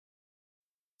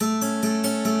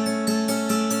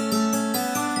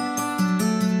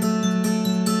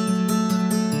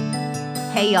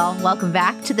Hey, y'all. Welcome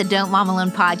back to the Don't Mom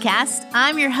Alone podcast.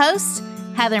 I'm your host,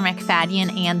 Heather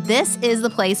McFadden, and this is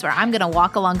the place where I'm going to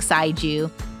walk alongside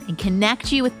you and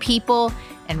connect you with people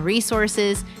and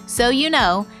resources so you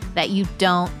know that you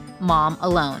don't mom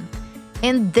alone.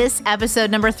 In this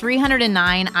episode, number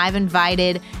 309, I've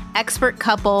invited expert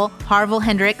couple Harville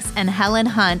Hendricks and Helen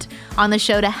Hunt on the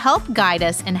show to help guide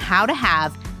us in how to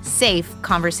have safe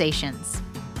conversations.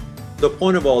 The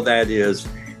point of all that is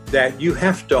that you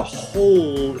have to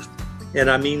hold, and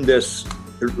I mean this,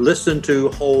 listen to,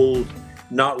 hold,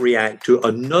 not react to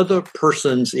another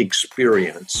person's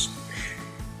experience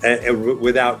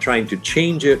without trying to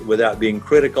change it, without being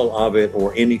critical of it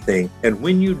or anything. And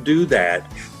when you do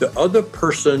that, the other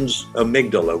person's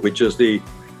amygdala, which is the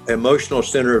emotional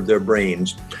center of their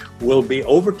brains, will be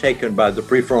overtaken by the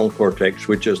prefrontal cortex,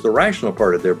 which is the rational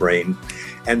part of their brain,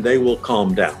 and they will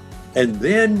calm down. And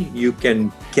then you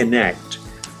can connect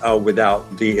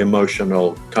without the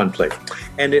emotional conflict.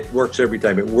 And it works every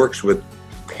time. It works with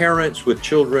parents, with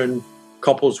children,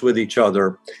 couples with each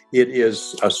other. It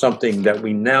is something that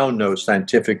we now know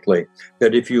scientifically,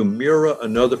 that if you mirror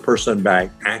another person back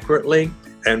accurately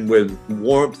and with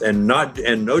warmth and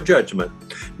no judgment,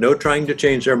 no trying to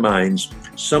change their minds,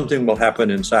 something will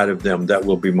happen inside of them that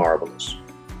will be marvelous.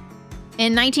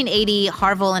 In 1980,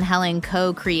 Harville and Helen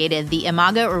co-created the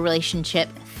Imago or relationship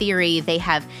theory. They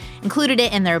have included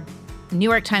it in their New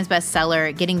York Times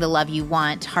bestseller, Getting the Love You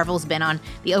Want. Harville's been on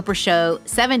the Oprah show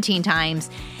 17 times.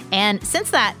 And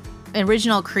since that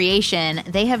original creation,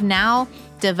 they have now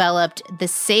developed the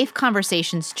Safe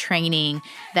Conversations training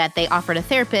that they offer to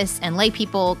therapists and lay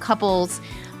people, couples,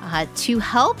 to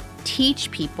help teach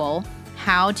people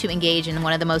how to engage in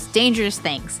one of the most dangerous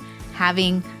things,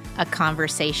 having a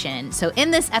conversation. So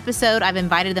in this episode, I've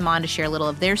invited them on to share a little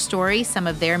of their story, some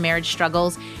of their marriage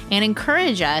struggles, and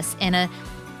encourage us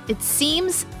it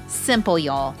seems simple,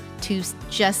 y'all, to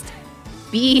just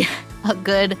be a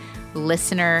good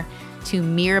listener, to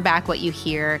mirror back what you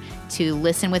hear, to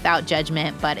listen without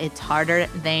judgment, but it's harder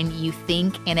than you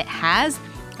think, and it has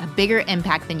a bigger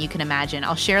impact than you can imagine.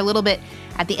 I'll share a little bit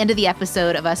at the end of the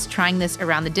episode of us trying this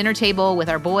around the dinner table with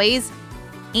our boys,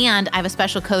 and I have a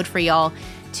special code for y'all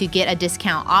to get a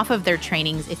discount off of their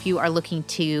trainings if you are looking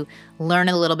to learn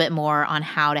a little bit more on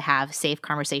how to have safe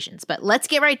conversations. But let's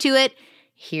get right to it.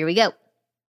 Here we go.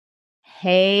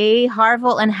 Hey,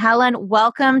 Harville and Helen,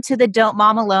 welcome to the Don't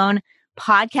Mom Alone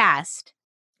podcast.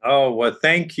 Oh, well,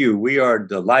 thank you. We are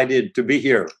delighted to be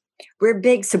here. We're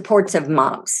big supports of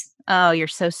moms. Oh, you're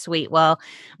so sweet. Well,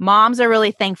 moms are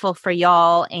really thankful for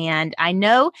y'all. And I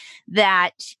know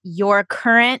that your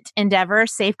current endeavor,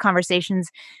 Safe Conversations,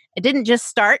 it didn't just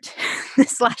start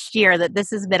this last year, that this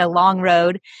has been a long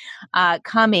road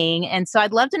coming. And so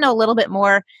I'd love to know a little bit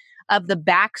more of the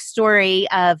backstory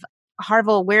of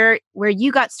Harville, where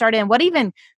you got started and what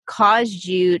even caused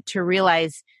you to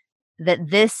realize that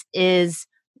this is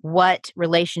what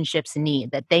relationships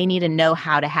need, that they need to know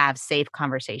how to have safe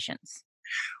conversations.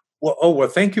 Well,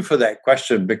 thank you for that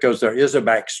question, because there is a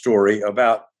backstory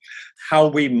about how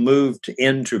we moved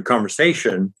into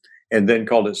conversation and then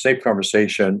called it safe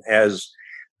conversation as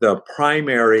the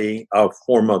primary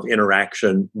form of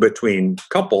interaction between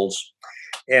couples.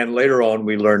 And later on,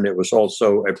 we learned it was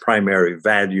also a primary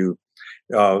value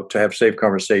to have safe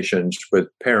conversations with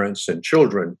parents and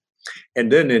children, and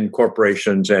then in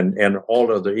corporations and all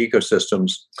other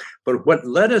ecosystems. But what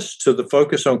led us to the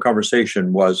focus on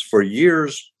conversation was, for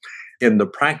years in the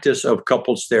practice of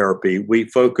couples therapy, we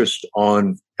focused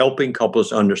on helping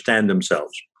couples understand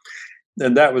themselves.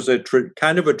 And that was a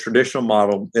kind of a traditional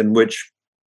model in which,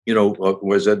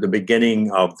 was at the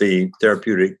beginning of the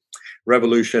therapeutic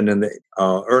revolution in the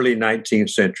early 19th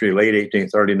century, late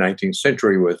 18th, early 19th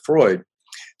century with Freud,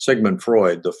 Sigmund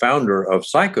Freud, the founder of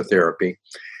psychotherapy,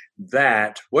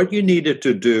 that what you needed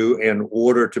to do in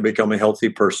order to become a healthy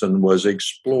person was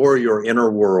explore your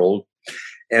inner world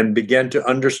and begin to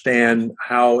understand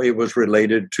how it was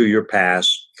related to your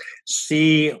past,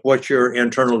 see what your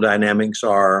internal dynamics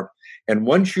are. And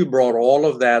once you brought all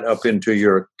of that up into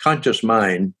your conscious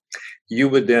mind, you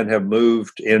would then have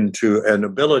moved into an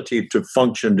ability to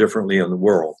function differently in the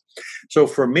world. So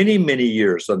for many, many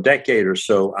years, a decade or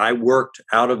so, I worked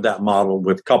out of that model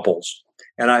with couples,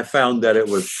 and I found that it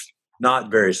was not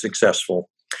very successful.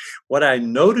 What I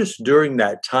noticed during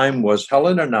that time was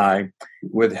Helen and I,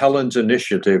 with Helen's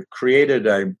initiative, created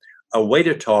a way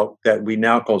to talk that we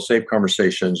now call Safe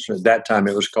Conversations. At that time,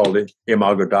 it was called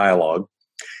Imago Dialogue.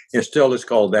 It still is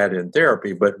called that in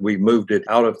therapy, but we moved it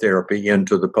out of therapy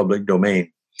into the public domain,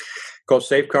 called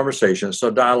Safe Conversations. So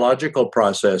dialogical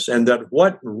process, and that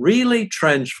what really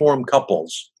transformed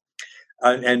couples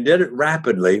and did it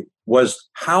rapidly, was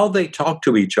how they talked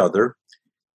to each other,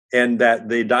 and that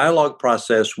the dialogue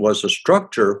process was a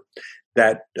structure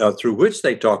that through which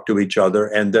they talk to each other,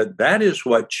 and that is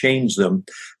what changed them,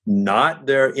 not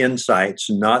their insights,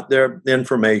 not their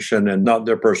information, and not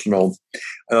their personal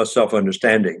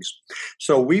self-understandings.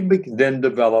 So we then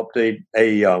developed a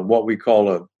what we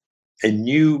call a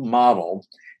new model,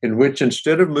 in which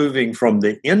instead of moving from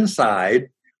the inside,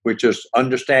 which is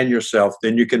understand yourself,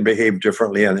 then you can behave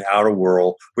differently in the outer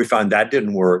world. We found that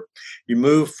didn't work. You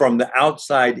move from the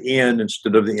outside in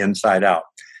instead of the inside out.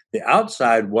 The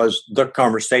outside was the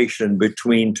conversation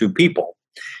between two people.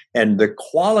 And the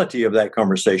quality of that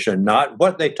conversation, not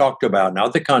what they talked about,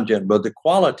 not the content, but the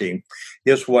quality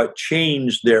is what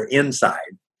changed their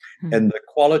inside. Mm-hmm. And the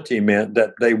quality meant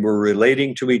that they were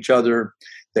relating to each other.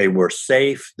 They were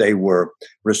safe. They were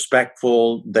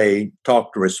respectful. They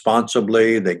talked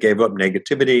responsibly. They gave up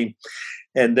negativity.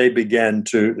 And they began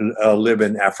to live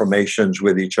in affirmations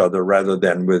with each other rather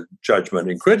than with judgment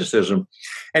and criticism.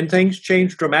 And things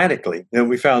changed dramatically. And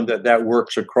we found that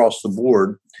works across the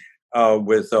board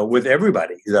with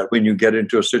everybody. That when you get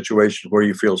into a situation where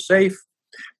you feel safe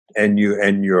and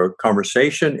your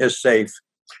conversation is safe,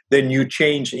 then you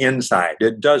change inside.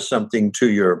 It does something to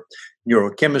your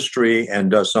neurochemistry and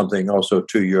does something also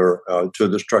to to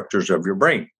the structures of your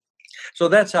brain. So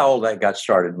that's how all that got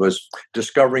started, was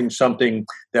discovering something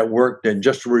that worked and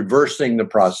just reversing the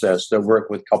process that worked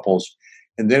with couples.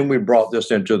 And then we brought this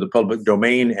into the public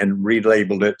domain and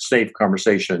relabeled it Safe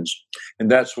Conversations. And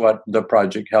that's what the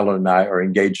project Helen and I are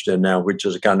engaged in now, which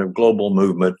is a kind of global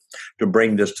movement to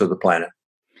bring this to the planet.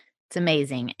 It's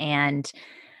amazing. And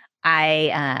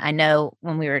I know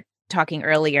when we were talking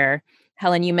earlier,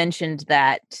 Helen, you mentioned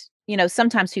that,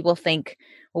 sometimes people think,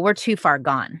 well, we're too far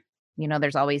gone.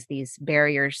 There's always these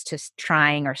barriers to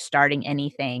trying or starting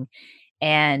anything.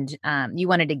 And you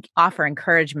wanted to offer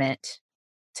encouragement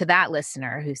to that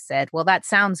listener who said, well, that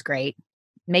sounds great.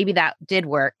 Maybe that did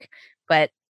work,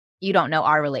 but you don't know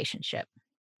our relationship.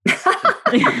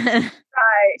 Right.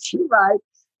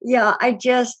 Yeah, I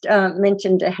just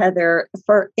mentioned to Heather,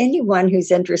 for anyone who's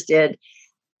interested,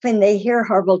 when they hear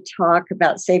Harville talk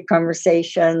about Safe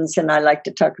Conversations, and I like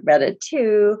to talk about it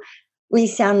too, we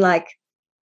sound like,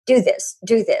 do this,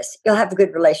 you'll have a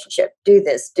good relationship, do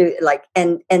this,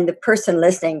 and the person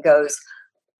listening goes,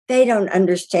 they don't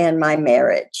understand my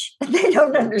marriage. They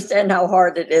don't understand how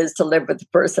hard it is to live with the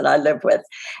person I live with.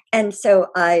 And so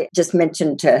I just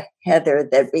mentioned to Heather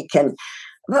that we can,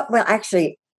 well,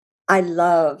 actually, I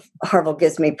love Harville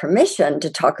gives me permission to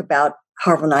talk about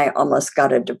Harville and I almost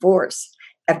got a divorce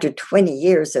after 20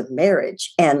 years of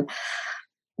marriage and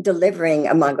delivering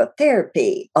imago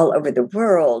therapy all over the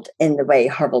world in the way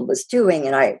Harville was doing.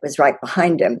 And I was right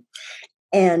behind him.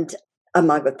 And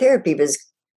imago therapy was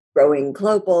growing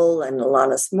global, and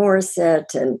Alanis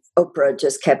Morissette and Oprah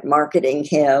just kept marketing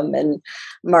him and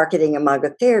marketing imago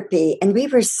therapy. And we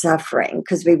were suffering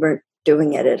because we weren't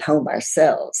doing it at home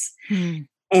ourselves.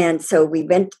 And so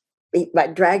I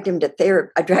dragged him to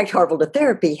therapy. I dragged Harville to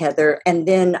therapy, Heather. And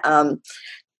then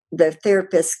the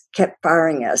therapist kept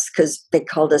firing us because they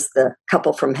called us the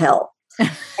couple from hell.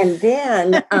 And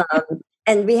then,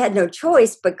 and we had no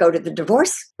choice but go to the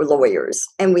divorce lawyers.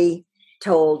 And we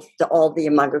told all the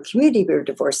Imago community we were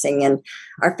divorcing, and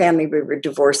our family we were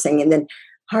divorcing. And then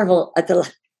Harville at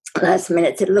the last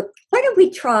minute said, look, why don't we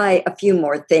try a few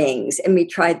more things? And we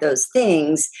tried those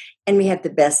things, and we have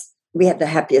the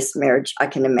happiest marriage I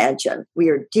can imagine. We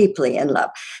are deeply in love.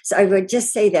 So I would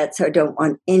just say that, so I don't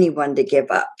want anyone to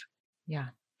give up. Yeah.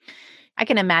 I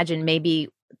can imagine maybe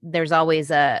there's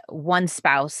always one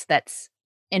spouse that's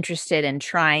interested in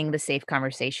trying the Safe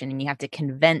Conversation, and you have to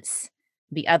convince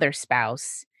the other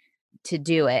spouse to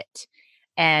do it.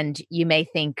 And you may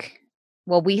think,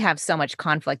 well, we have so much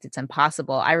conflict, it's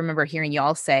impossible. I remember hearing you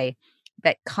all say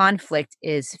that conflict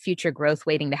is future growth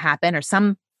waiting to happen, or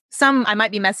some, I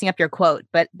might be messing up your quote,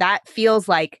 but that feels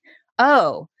like,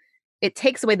 it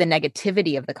takes away the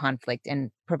negativity of the conflict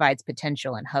and provides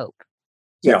potential and hope.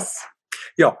 Yes.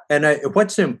 Yeah. And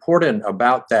what's important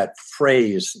about that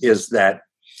phrase is that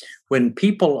when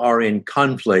people are in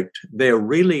conflict, they're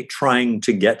really trying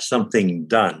to get something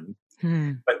done,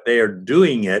 but they are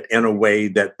doing it in a way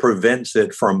that prevents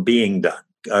it from being done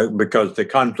because the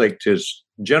conflict is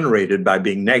generated by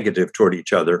being negative toward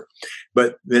each other.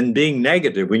 But then being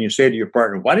negative, when you say to your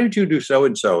partner, why didn't you do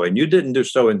so-and-so, and you didn't do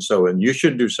so-and-so, and you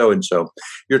should do so-and-so,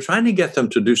 you're trying to get them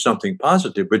to do something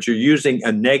positive, but you're using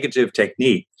a negative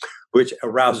technique, which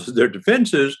arouses their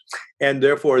defenses, and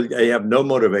therefore they have no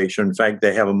motivation. In fact,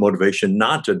 they have a motivation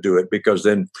not to do it because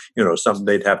then, something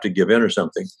they'd have to give in or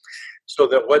something. So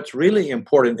that what's really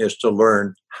important is to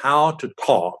learn how to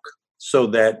talk so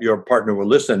that your partner will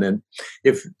listen. And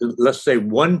if, let's say,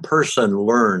 one person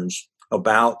learns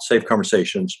about safe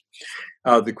conversations,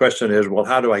 the question is, well,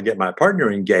 how do I get my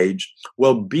partner engaged?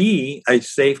 Well, be a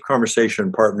safe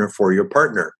conversation partner for your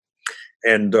partner.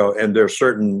 And there are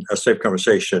certain safe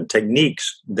conversation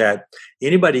techniques that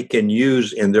anybody can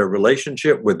use in their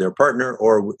relationship with their partner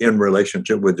or in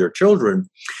relationship with their children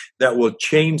that will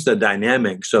change the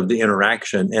dynamics of the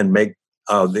interaction and make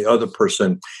the other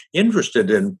person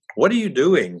interested in, what are you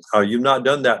doing? You've not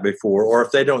done that before. Or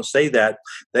if they don't say that,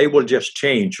 they will just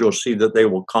change. You'll see that they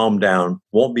will calm down,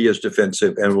 won't be as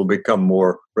defensive, and will become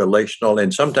more relational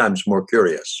and sometimes more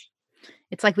curious.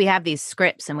 It's like we have these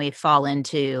scripts and we fall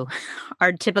into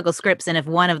our typical scripts. And if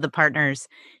one of the partners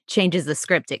changes the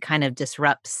script, it kind of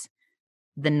disrupts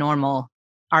the normal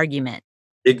argument.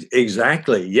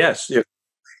 Exactly. Yes. If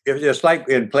it's like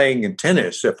in playing in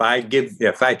tennis, if I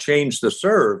change the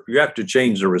serve, you have to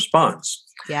change the response.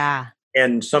 Yeah.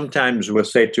 And sometimes we'll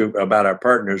say about our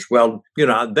partners, well,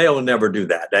 they'll never do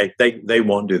that. They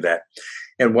won't do that.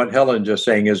 And what Helen just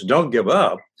saying is, don't give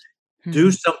up.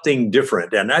 Do something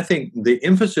different. And I think the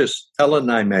emphasis Helen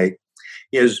and I make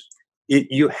is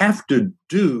you have to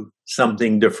do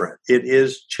something different. It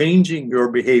is changing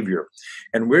your behavior.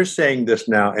 And we're saying this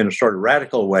now in a sort of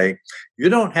radical way. You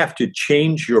don't have to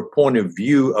change your point of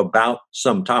view about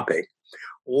some topic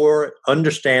or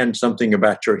understand something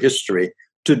about your history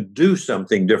to do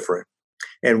something different.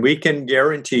 And we can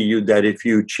guarantee you that if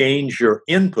you change your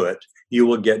input, you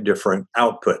will get different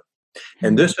output.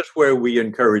 And this is where we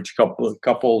encourage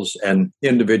couples and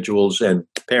individuals and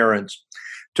parents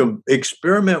to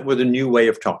experiment with a new way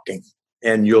of talking.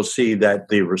 And you'll see that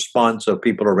the response of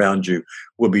people around you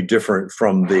will be different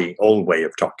from the old way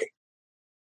of talking.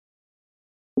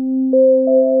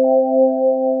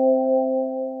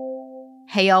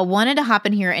 Hey, y'all, wanted to hop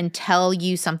in here and tell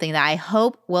you something that I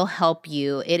hope will help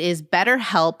you. It is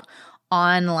BetterHelp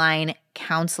online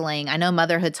counseling. I know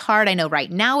motherhood's hard. I know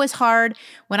right now is hard.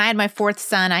 When I had my fourth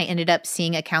son, I ended up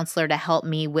seeing a counselor to help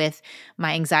me with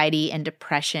my anxiety and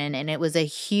depression. And it was a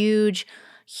huge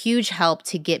help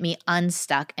to get me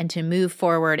unstuck and to move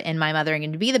forward in my mothering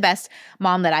and to be the best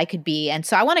mom that I could be. And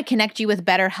so I want to connect you with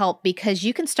BetterHelp because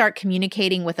you can start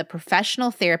communicating with a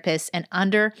professional therapist in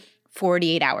under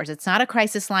 48 hours. It's not a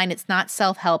crisis line. It's not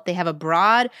self-help. They have a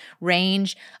broad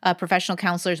range of professional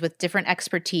counselors with different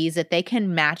expertise that they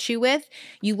can match you with.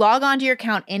 You log onto your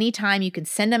account anytime. You can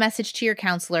send a message to your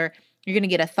counselor. You're going to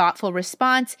get a thoughtful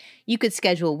response. You could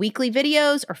schedule weekly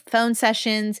videos or phone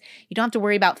sessions. You don't have to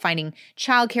worry about finding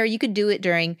childcare. You could do it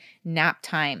during nap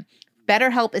time.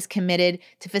 BetterHelp is committed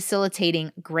to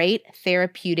facilitating great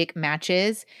therapeutic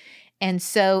matches. And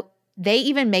so they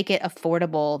even make it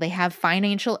affordable. They have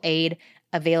financial aid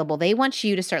available. They want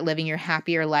you to start living your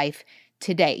happier life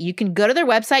today. You can go to their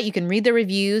website. You can read the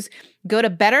reviews. Go to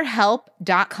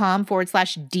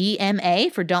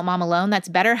betterhelp.com/DMA for Don't Mom Alone. That's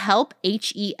BetterHelp,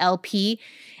 HELP.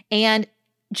 And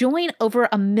join over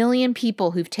 1 million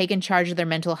people who've taken charge of their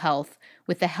mental health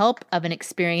with the help of an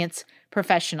experienced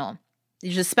professional.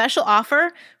 There's a special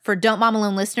offer for Don't Mom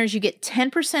Alone listeners. You get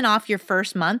 10% off your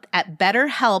first month at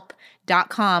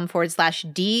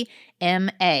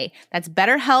betterhelp.com/DMA. That's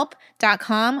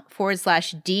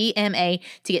betterhelp.com/DMA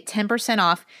to get 10%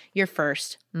 off your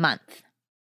first month.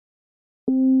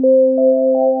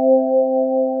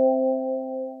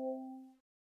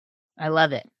 I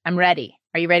love it. I'm ready.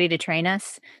 Are you ready to train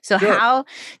us? So Sure. How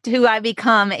do I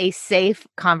become a safe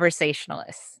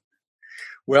conversationalist?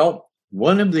 Well,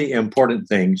 one of the important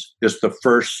things is the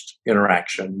first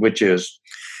interaction, which is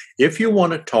if you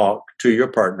want to talk to your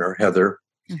partner, Heather,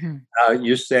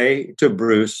 you say to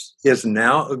Bruce, is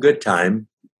now a good time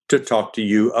to talk to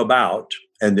you about,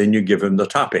 and then you give him the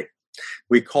topic.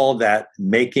 We call that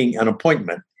making an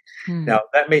appointment. Now,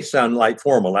 that may sound like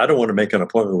formal. I don't want to make an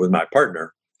appointment with my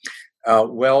partner.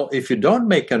 Well, if you don't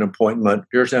make an appointment,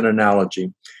 here's an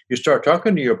analogy. You start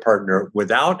talking to your partner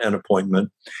without an appointment.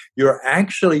 You're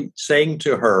actually saying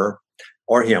to her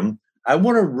or him, I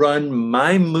want to run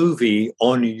my movie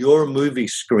on your movie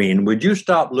screen. Would you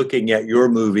stop looking at your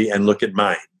movie and look at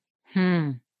mine?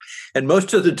 And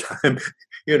most of the time,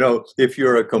 if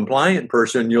you're a compliant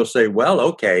person, you'll say, well,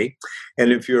 okay.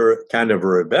 And if you're kind of a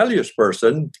rebellious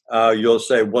person, you'll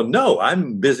say, well, no,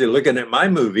 I'm busy looking at my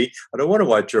movie. I don't want to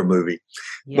watch your movie.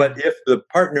 Yeah. But if the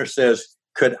partner says,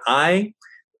 could I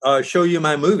show you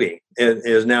my movie? It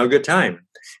is now a good time.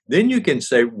 Then you can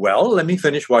say, well, let me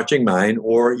finish watching mine.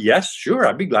 Or, yes, sure,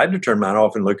 I'd be glad to turn mine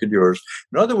off and look at yours.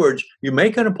 In other words, you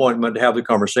make an appointment to have the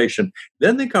conversation.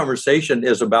 Then the conversation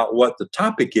is about what the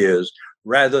topic is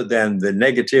rather than the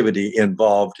negativity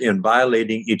involved in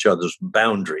violating each other's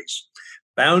boundaries.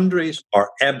 Boundaries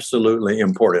are absolutely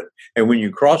important. And when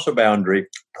you cross a boundary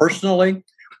personally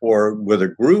or with a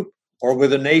group or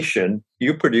with a nation,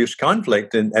 you produce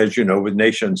conflict. And as you know, with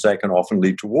nations, that can often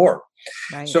lead to war.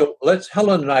 Right. So let's,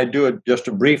 Helen and I, do just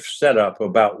a brief setup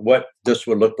about what this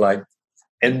would look like.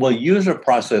 And we'll use a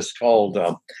process called,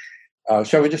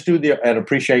 shall we just do an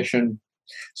appreciation?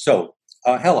 So,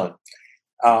 Helen,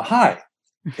 hi.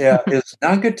 Is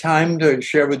now a good time to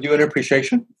share with you an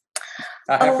appreciation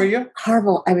I have for you?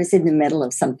 Harville, I was in the middle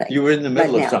of something. You were in the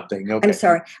middle of something. Okay. I'm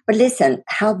sorry. But listen,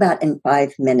 how about in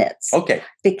 5 minutes? Okay.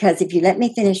 Because if you let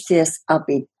me finish this, I'll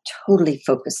be totally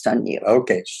focused on you.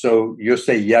 Okay. So you'll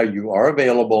say, yeah, you are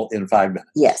available in 5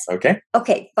 minutes. Yes. Okay.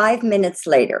 Okay. 5 minutes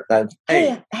later.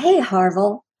 Hey,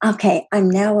 Harville. Okay. I'm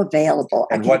now available.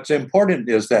 And what's important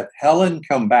is that Helen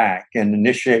come back and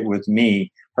initiate with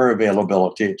me her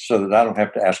availability so that I don't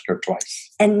have to ask her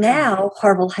twice. And now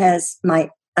Harville has my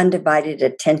undivided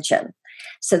attention.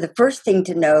 So the first thing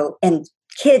to know, and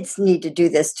kids need to do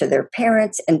this to their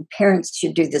parents, and parents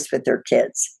should do this with their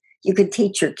kids. You could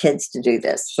teach your kids to do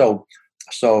this. So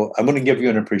I'm going to give you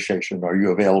an appreciation. Are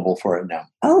you available for it now?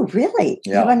 Oh, really?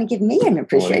 Yeah. You want to give me an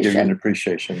appreciation? I want to give you an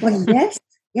appreciation. Well,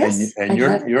 yes. And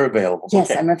you're available.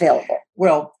 Yes, okay. I'm available.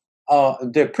 Well,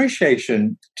 the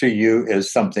appreciation to you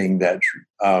is something that's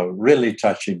really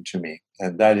touching to me.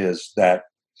 And that is that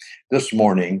this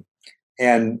morning,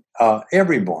 and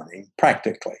every morning,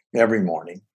 practically every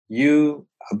morning, you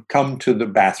come to the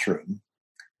bathroom.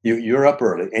 You're up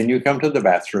early, and you come to the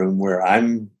bathroom where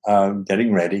I'm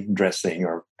getting ready, dressing,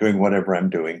 or doing whatever I'm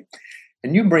doing,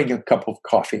 and you bring a cup of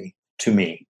coffee to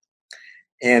me.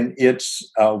 And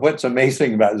it's what's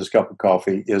amazing about this cup of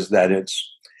coffee is that it's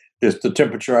the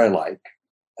temperature I like.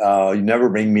 You never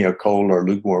bring me a cold or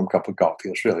lukewarm cup of coffee.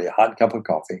 It's really a hot cup of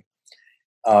coffee.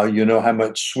 You know how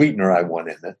much sweetener I want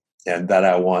in it, and that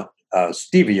I want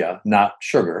stevia, not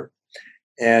sugar,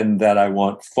 and that I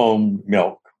want foam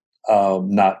milk,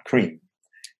 not cream.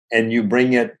 And you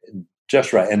bring it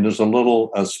just right. And there's a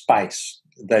little spice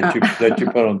that you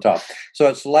put on top. So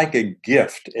it's like a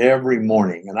gift every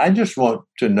morning. And I just want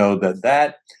to know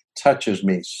that touches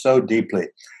me so deeply.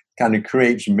 Kind of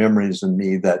creates memories in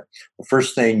me that the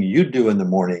first thing you do in the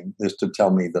morning is to tell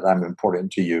me that I'm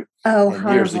important to you. Oh, and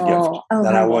here's a gift. And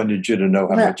I wanted you to know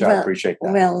how much I appreciate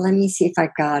that. Well, let me see if I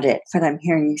got it. What I'm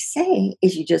hearing you say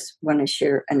is you just want to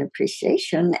share an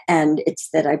appreciation, and it's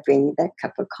that I bring you that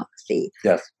cup of coffee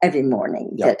every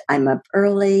morning, that I'm up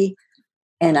early,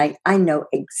 and I know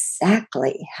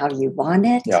exactly how you want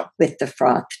it with the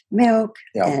frothed milk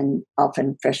and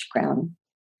often fresh ground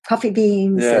coffee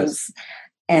beans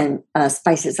and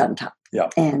spices on top,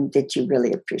 and that you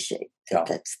really appreciate.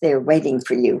 That's there waiting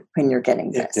for you when you're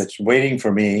getting dressed. It's waiting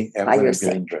for me when I'm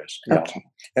getting dressed. Yeah. Okay.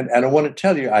 And I want to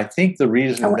tell you, I think the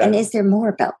reason and is there more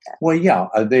about that? Well,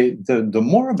 the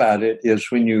more about it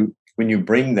is when you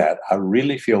bring that, I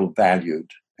really feel valued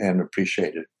and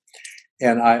appreciated.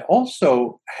 And I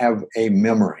also have a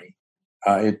memory.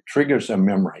 It triggers a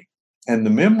memory. And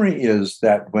the memory is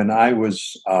that when I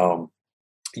was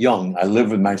young, I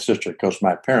lived with my sister because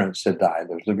my parents had died.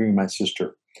 I was living with my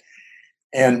sister.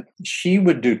 And she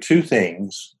would do two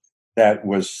things that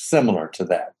was similar to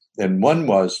that. And one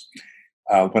was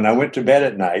when I went to bed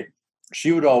at night,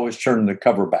 she would always turn the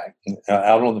cover back.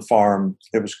 Out on the farm,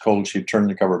 it was cold. She'd turn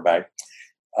the cover back.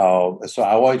 So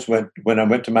I always when I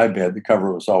went to my bed, the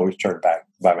cover was always turned back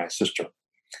by my sister.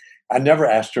 I never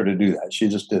asked her to do that. She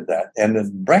just did that. And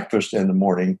at breakfast in the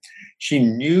morning, she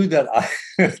knew that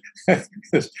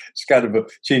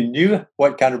she knew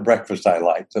what kind of breakfast I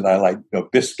liked. That I liked a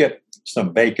biscuit,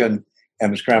 some bacon,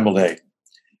 and a scrambled egg.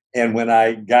 And when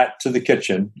I got to the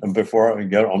kitchen, and before I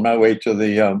got on my way to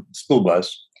the school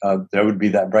bus, there would be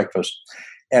that breakfast.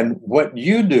 And what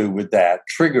you do with that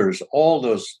triggers all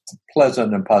those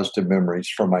pleasant and positive memories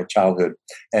from my childhood.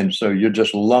 And so you're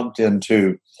just lumped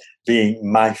into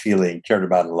being my feeling cared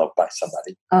about and loved by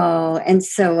somebody. Oh, and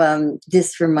so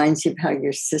this reminds you of how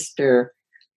your sister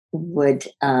would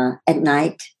at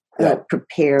night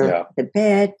prepare the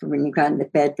bed for when you got into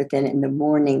bed, but then in the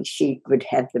morning she would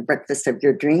have the breakfast of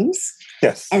your dreams.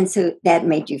 Yes. And so that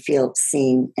made you feel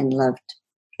seen and loved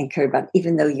and cared about,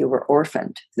 even though you were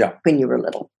orphaned when you were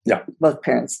little. Yeah. Both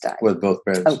parents died. With both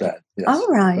parents died. Yes. All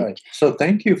right. So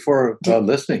thank you for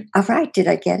listening. All right. Did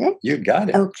I get it? You got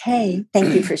it. Okay.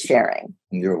 Thank you for sharing.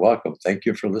 You're welcome. Thank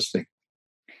you for listening.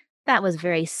 That was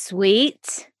very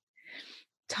sweet.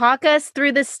 Talk us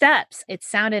through the steps. It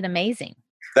sounded amazing.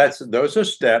 Those are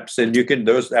steps, and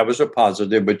that was a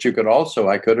positive, but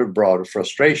I could have brought a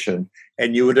frustration,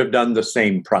 and you would have done the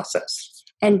same process.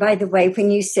 And by the way, when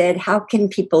you said, how can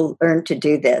people learn to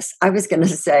do this? I was going to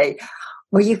say,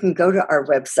 well, you can go to our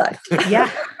website.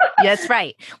 Yeah, that's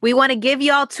right. We want to give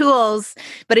you all tools,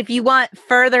 but if you want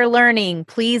further learning,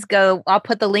 please go. I'll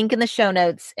put the link in the show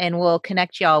notes and we'll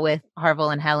connect y'all with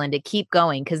Harville and Helen to keep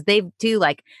going because they do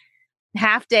like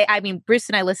half day. I mean, Bruce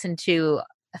and I listened to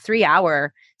a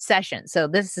 3-hour session. So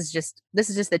this is just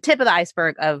the tip of the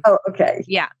iceberg of. Oh, okay.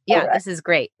 Yeah. Right. This is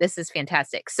great. This is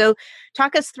fantastic. So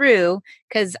talk us through,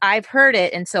 because I've heard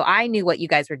it. And so I knew what you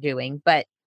guys were doing, but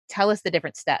tell us the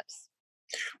different steps.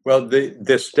 Well,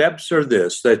 the steps are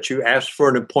this, that you ask for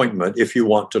an appointment if you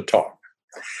want to talk.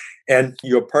 And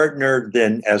your partner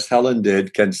then, as Helen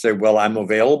did, can say, well, I'm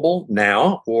available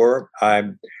now, or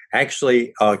I'm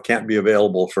actually can't be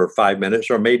available for 5 minutes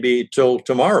or maybe till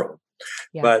tomorrow.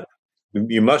 Yeah. But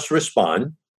you must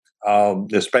respond,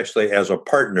 especially as a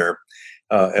partner,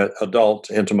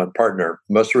 adult, intimate partner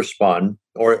must respond,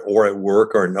 or at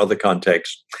work or in other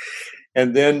contexts.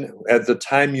 And then at the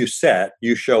time you set,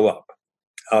 you show up.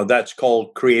 That's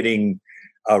called creating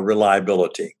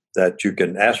reliability, that you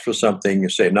can ask for something, you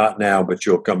say, not now, but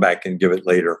you'll come back and give it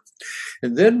later.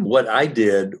 And then what I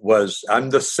did was I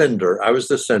was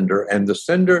the sender, and the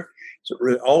sender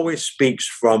always speaks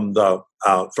from the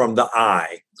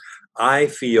I. I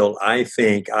feel, I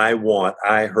think, I want,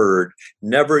 I heard,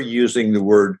 never using the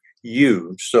word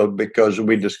you. So because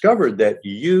we discovered that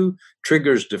you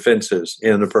triggers defenses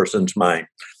in a person's mind.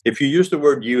 If you use the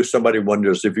word you, somebody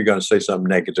wonders if you're going to say something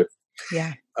negative.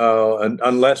 Yeah.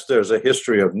 Unless there's a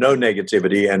history of no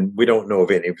negativity, and we don't know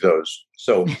of any of those.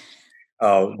 So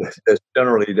that's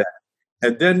generally that.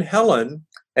 And then Helen,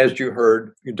 as you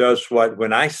heard, does what?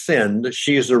 When I send,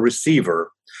 she's a receiver.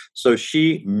 So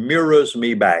she mirrors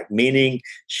me back, meaning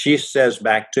she says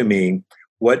back to me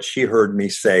what she heard me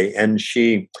say, and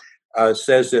she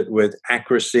says it with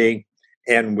accuracy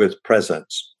and with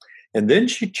presence. And then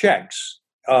she checks,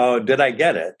 did I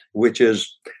get it? Which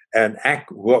is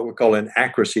what we call an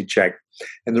accuracy check.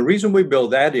 And the reason we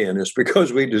build that in is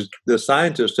because the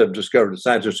scientists have discovered,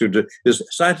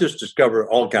 scientists discover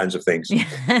all kinds of things.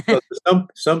 So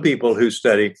some people who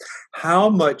study how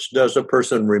much does a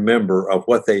person remember of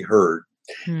what they heard,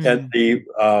 and the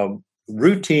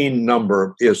routine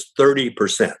number is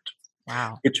 30%.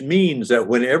 Wow. Which means that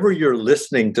whenever you're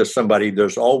listening to somebody,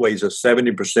 there's always a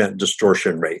 70%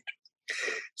 distortion rate.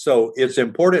 So it's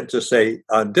important to say,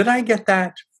 did I get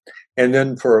that? And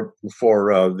then for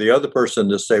the other person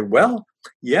to say, well,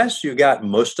 yes, you got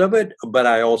most of it, but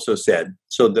I also said,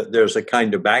 so that there's a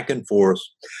kind of back and forth,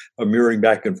 a mirroring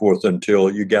back and forth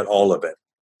until you get all of it.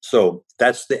 So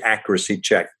that's the accuracy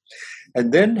check.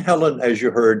 And then Helen, as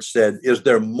you heard, said, is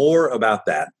there more about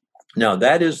that? Now,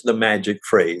 that is the magic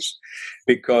phrase,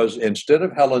 because instead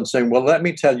of Helen saying, well, let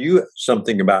me tell you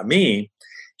something about me,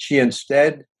 she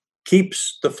instead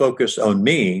keeps the focus on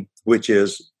me, which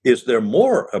is there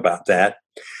more about that?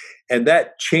 And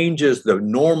that changes the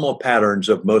normal patterns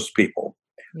of most people.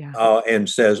 Yeah. And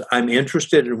says, I'm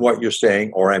interested in what you're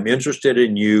saying, or I'm interested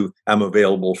in you, I'm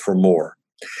available for more.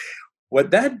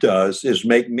 What that does is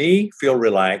make me feel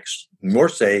relaxed, more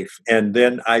safe, and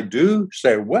then I do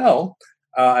say, well,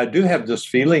 I do have this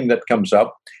feeling that comes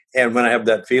up. And when I have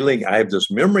that feeling, I have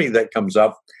this memory that comes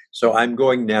up. So I'm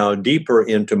going now deeper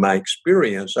into my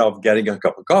experience of getting a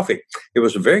cup of coffee. It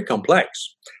was very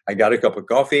complex. I got a cup of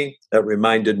coffee that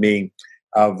reminded me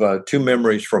of 2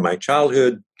 memories from my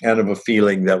childhood and of a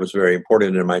feeling that was very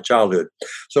important in my childhood.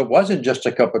 So it wasn't just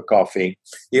a cup of coffee.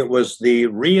 It was the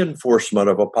reinforcement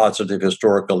of a positive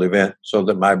historical event, so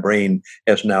that my brain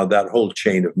has now that whole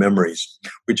chain of memories,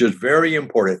 which is very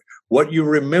important. What you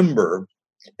remember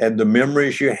and the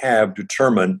memories you have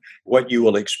determine what you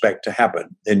will expect to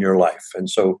happen in your life. And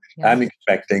so I'm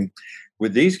expecting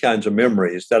with these kinds of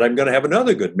memories that I'm going to have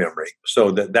another good memory,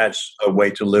 so that's a way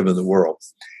to live in the world.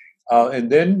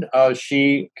 And then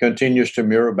she continues to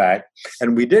mirror back.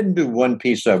 And we didn't do one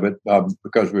piece of it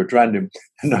because we were trying to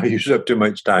not use up too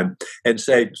much time, and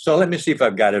say, so let me see if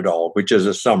I've got it all, which is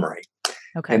a summary.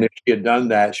 Okay. And if she had done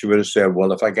that, she would have said,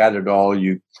 well, if I got it all,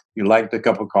 you like the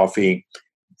cup of coffee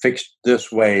fixed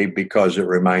this way because it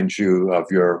reminds you of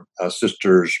your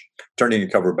sisters turning the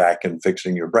cover back and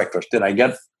fixing your breakfast. Did I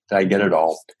get it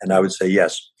all? And I would say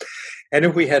yes. And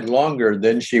if we had longer,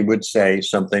 then she would say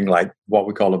something like what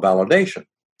we call a validation.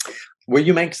 Well,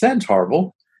 you make sense,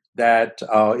 Harville, that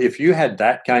if you had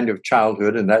that kind of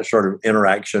childhood and that sort of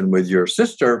interaction with your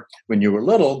sister when you were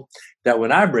little, that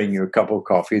when I bring you a cup of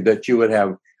coffee, that you would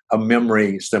have a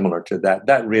memory similar to that.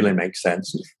 That really makes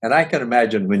sense. And I can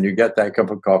imagine when you get that cup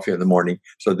of coffee in the morning,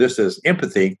 so this is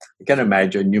empathy, I can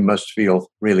imagine you must feel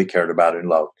really cared about and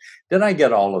loved. Did I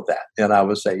get all of that? And I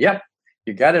would say, yep.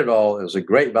 You got it all. It was a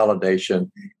great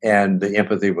validation, and the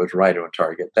empathy was right on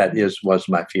target. That was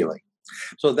my feeling.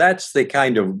 So that's the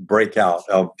kind of breakout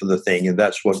of the thing, and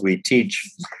that's what we teach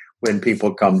when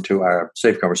people come to our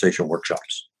Safe Conversation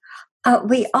workshops.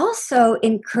 We also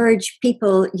encourage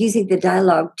people using the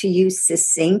dialogue to use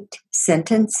succinct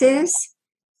sentences,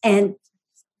 and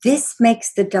this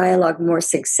makes the dialogue more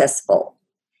successful.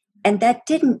 And that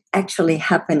didn't actually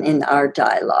happen in our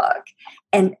dialogue.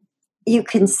 And you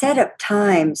can set up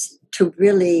times to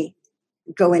really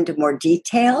go into more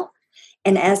detail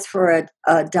and ask for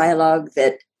a dialogue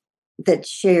that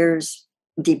shares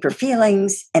deeper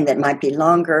feelings and that might be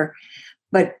longer.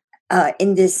 But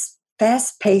in this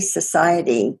fast-paced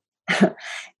society,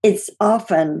 it's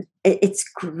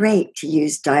great to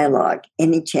use dialogue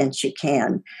any chance you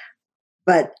can.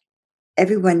 But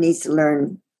everyone needs to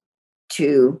learn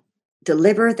to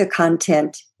deliver the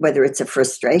content, whether it's a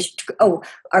frustration. Oh,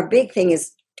 our big thing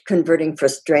is converting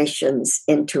frustrations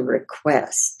into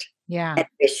request. Yeah.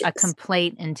 A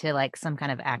complaint into like some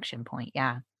kind of action point.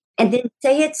 Yeah. And then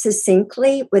say it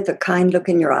succinctly with a kind look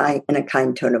in your eye and a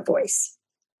kind tone of voice.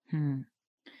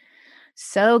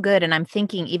 So good. And I'm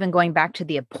thinking, even going back to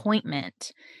the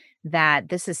appointment, that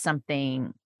this is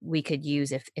something we could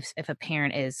use if a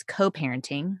parent is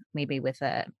co-parenting, maybe with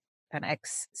an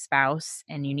ex-spouse,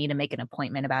 and you need to make an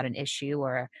appointment about an issue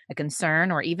or a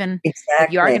concern, or even if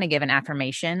you are going to give an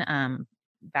affirmation,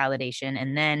 validation.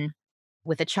 And then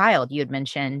with a child, you had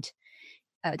mentioned,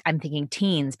 I'm thinking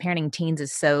parenting teens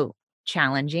is so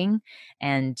challenging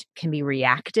and can be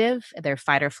reactive. Their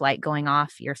fight or flight going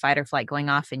off, your fight or flight going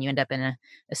off, and you end up in a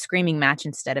screaming match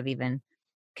instead of even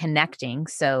connecting.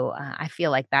 So I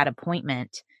feel like that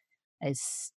appointment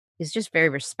is just very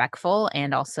respectful.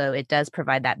 And also it does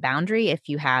provide that boundary if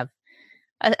you have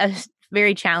a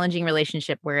very challenging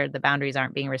relationship where the boundaries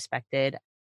aren't being respected.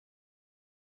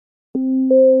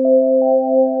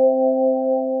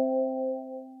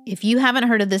 If you haven't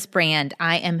heard of this brand,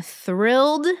 I am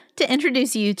thrilled to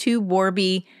introduce you to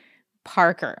Warby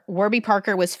Parker. Warby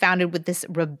Parker was founded with this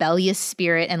rebellious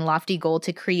spirit and lofty goal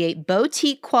to create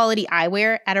boutique quality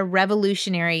eyewear at a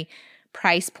revolutionary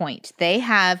price point. They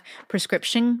have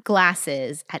prescription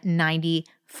glasses at $95.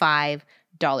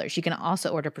 You can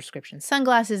also order prescription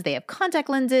sunglasses. They have contact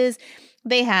lenses.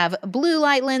 They have blue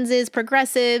light lenses,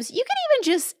 progressives. You can even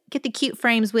just get the cute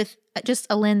frames with just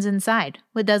a lens inside.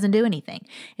 It doesn't do anything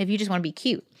if you just want to be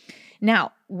cute.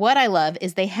 Now, what I love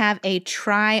is they have a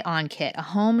try-on kit, a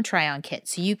home try-on kit.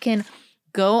 So you can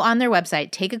go on their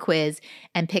website, take a quiz,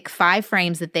 and pick 5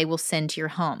 frames that they will send to your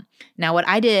home. Now, what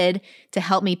I did to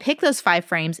help me pick those 5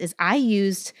 frames is I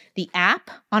used the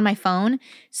app on my phone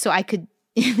so I could,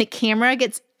 the camera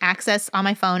gets access on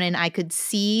my phone and I could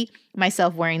see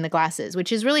myself wearing the glasses,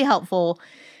 which is really helpful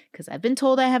because I've been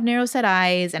told I have narrow set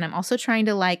eyes, and I'm also trying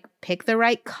to pick the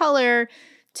right color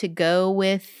to go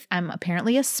with. I'm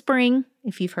apparently a spring,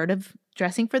 if you've heard of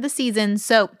dressing for the season.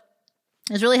 So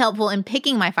it's really helpful in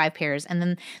picking my 5 pairs. And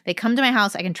then they come to my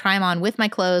house. I can try them on with my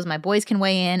clothes. My boys can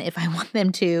weigh in if I want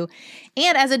them to.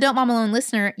 And as a Don't Mom Alone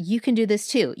listener, you can do this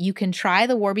too. You can try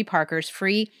the Warby Parker's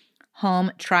free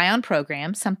home try-on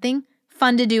program, something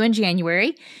fun to do in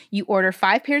January. You order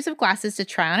 5 pairs of glasses to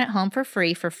try on at home for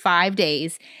free for 5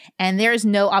 days, and there is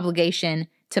no obligation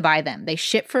to buy them. They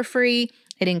ship for free.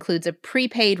 It includes a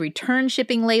prepaid return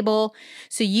shipping label.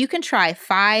 So you can try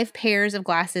 5 pairs of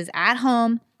glasses at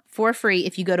home for free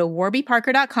if you go to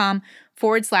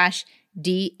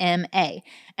warbyparker.com/DMA.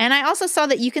 And I also saw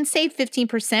that you can save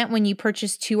 15% when you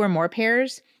purchase 2 or more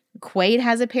pairs. Quaid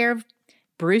has a pair,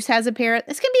 Bruce has a pair.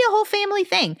 This can be a whole family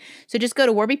thing. So just go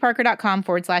to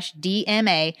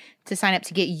warbyparker.com/DMA to sign up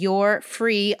to get your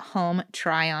free home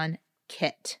try-on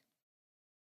kit.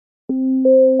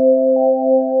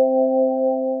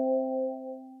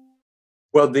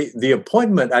 Well, the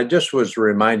appointment, I just was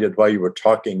reminded while you were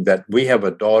talking that we have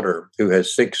a daughter who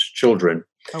has 6 children.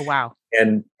 Oh, wow.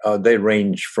 And they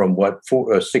range from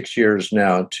 6 years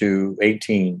now to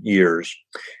 18 years.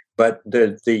 But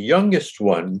the youngest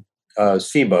one,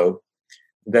 Sibo,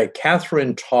 that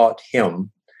Catherine taught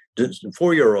him,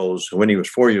 4-year-olds, when he was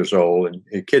 4 years old, and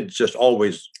kids just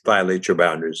always violate your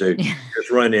boundaries. They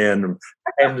just run in.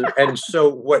 And so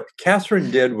what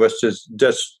Catherine did was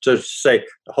just to say,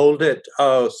 hold it,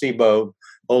 Sibo,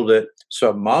 hold it.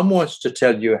 So Mom wants to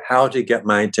tell you how to get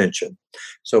my attention.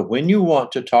 So when you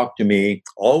want to talk to me,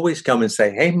 always come and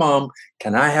say, hey, Mom,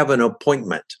 can I have an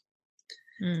appointment?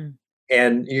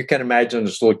 And you can imagine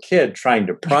this little kid trying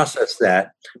to process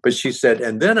that. But she said,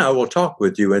 and then I will talk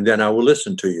with you, and then I will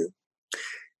listen to you.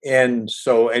 And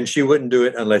she wouldn't do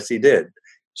it unless he did.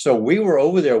 So we were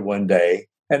over there one day,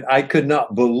 And I could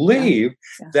not believe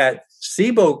that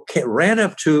Sibo ran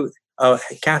up to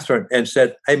Catherine and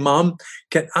said, "Hey, Mom,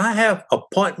 can I have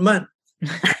appointment?"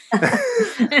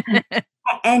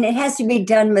 And it has to be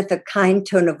done with a kind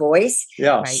tone of voice.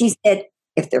 Yeah. Right. She said,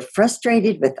 if they're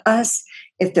frustrated with us,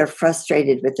 if they're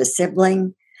frustrated with a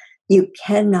sibling, you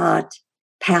cannot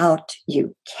pout.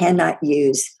 You cannot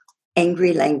use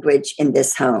angry language in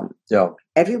this home. Yeah.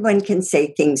 Everyone can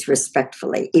say things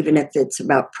respectfully, even if it's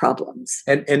about problems.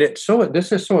 And it's so,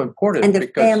 this is so important. And the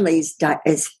because families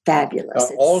is fabulous.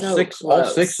 It's all so six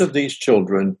close. of these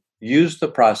children use the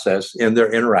process in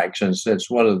their interactions. It's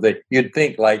one of the, you'd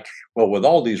think like, well, with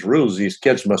all these rules, these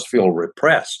kids must feel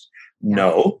repressed.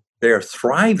 No, they're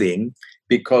thriving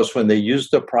because when they use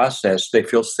the process, they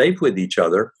feel safe with each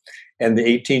other. And the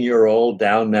 18-year-old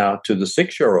down now to the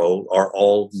 6-year-old are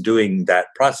all doing that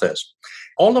process.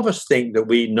 All of us think that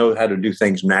we know how to do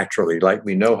things naturally, like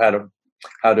we know how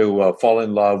to fall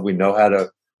in love, we know how to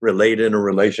relate in a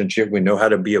relationship, we know how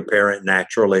to be a parent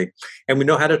naturally, and we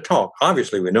know how to talk.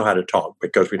 Obviously, we know how to talk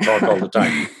because we talk all the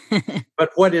time. But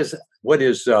what is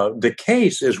the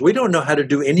case is we don't know how to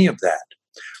do any of that.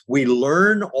 We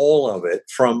learn all of it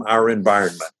from our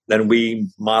environment, and we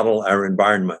model our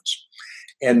environments.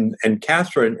 And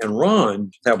Catherine and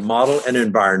Ron have modeled an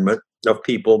environment of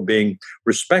people being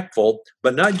respectful,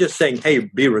 but not just saying, "Hey,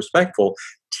 be respectful,"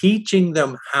 teaching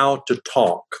them how to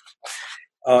talk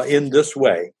in this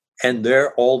way. And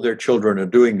all their children are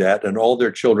doing that, and all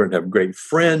their children have great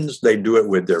friends. They do it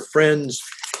with their friends,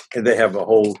 and they have a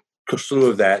whole slew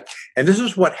of that. And this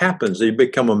is what happens. You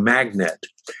become a magnet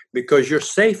because you're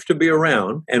safe to be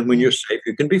around. And when you're safe,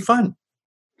 you can be fun.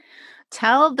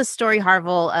 Tell the story,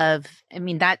 Harville, of, I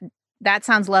mean, that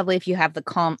sounds lovely if you have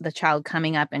the child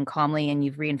coming up and calmly and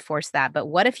you've reinforced that. But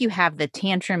what if you have the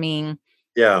tantruming?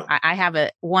 Yeah. I have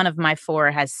one of my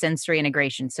 4 has sensory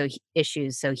integration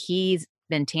issues. So he's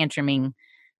been tantruming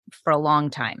for a long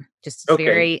time, just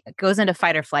goes into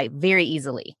fight or flight very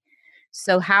easily.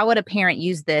 So how would a parent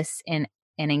use this in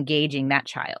engaging that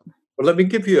child? Well, let me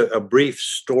give you a brief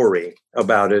story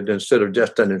about it instead of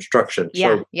just an instruction.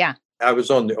 Yeah, so, I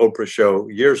was on the Oprah show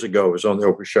years ago. I was on the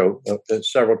Oprah show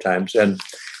several times, and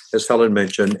as Helen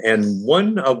mentioned, and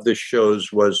one of the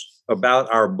shows was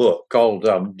about our book called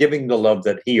Giving the Love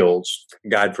That Heals,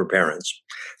 Guide for Parents.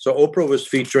 So Oprah was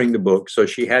featuring the book, so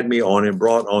she had me on and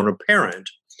brought on a parent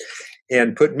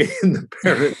and put me and the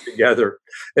parent together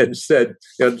and said,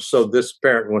 so this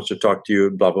parent wants to talk to you,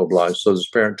 blah, blah, blah. So this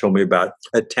parent told me about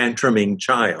a tantruming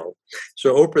child.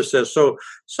 So Oprah says,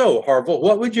 so Harville,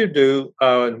 what would you do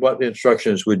and what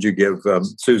instructions would you give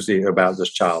Susie about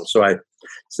this child? So I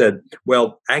said,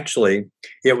 well, actually,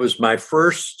 it was my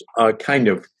first kind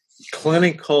of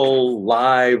clinical,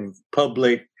 live,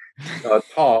 public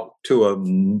talk to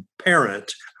a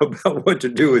parent about what to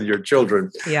do with your children.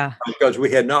 Yeah. Because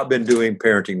we had not been doing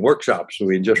parenting workshops. So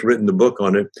we had just written the book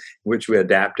on it, which we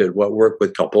adapted what worked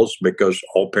with couples because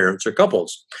all parents are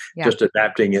couples, just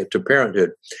adapting it to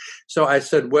parenthood. So I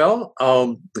said, well,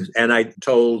 and I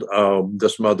told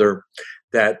this mother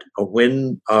that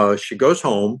when she goes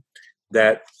home,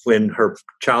 that when her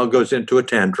child goes into a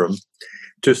tantrum,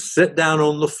 to sit down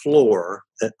on the floor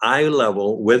at eye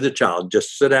level with the child,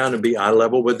 just sit down and be eye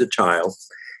level with the child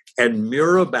and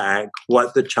mirror back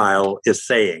what the child is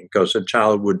saying, because the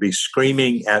child would be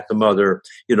screaming at the mother,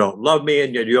 you don't love me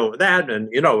and you don't that, and,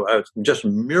 just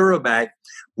mirror back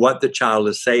what the child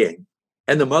is saying.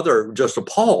 And the mother just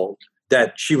appalled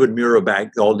that she would mirror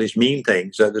back all these mean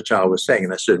things that the child was saying.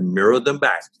 And I said, mirror them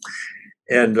back.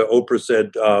 And Oprah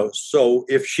said, so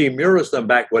if she mirrors them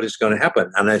back, what is going to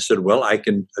happen? And I said, well, I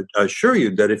can assure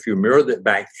you that if you mirror them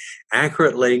back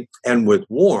accurately and with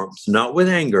warmth, not with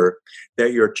anger,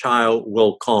 that your child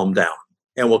will calm down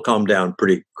and will calm down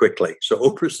pretty quickly. So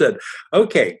Oprah said,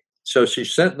 okay. So she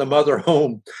sent the mother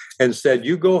home and said,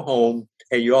 you go home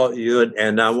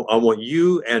and I want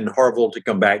you and Harville to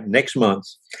come back next month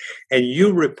and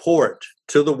you report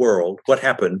to the world what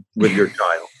happened with your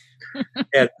child.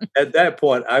 And at that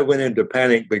point, I went into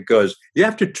panic because you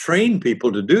have to train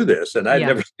people to do this. And I'd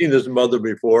never seen this mother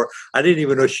before. I didn't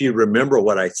even know she'd remember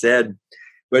what I said,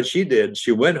 but she did.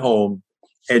 She went home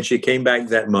and she came back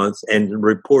that month and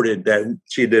reported that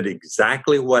she did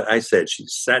exactly what I said. She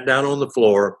sat down on the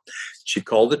floor. She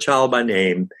called the child by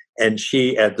name. And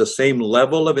she, at the same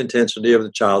level of intensity of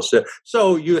the child, said,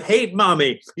 so you hate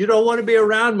mommy. You don't want to be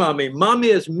around mommy. Mommy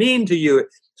is mean to you.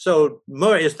 So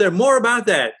is there more about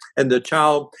that? And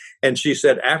she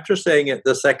said, after saying it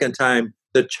the second time,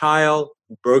 the child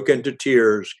broke into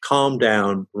tears, calmed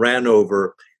down, ran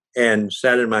over, and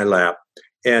sat in my lap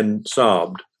and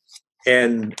sobbed.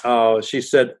 And she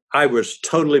said, I was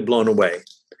totally blown away.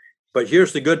 But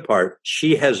here's the good part.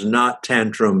 She has not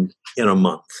tantrumed in a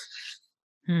month.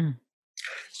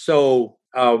 So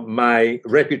my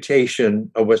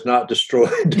reputation was not destroyed.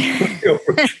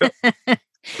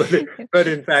 but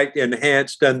in fact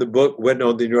enhanced, and the book went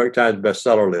on the New York Times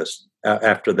bestseller list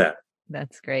after that.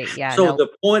 That's great. Yeah. So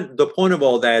the point of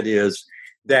all that is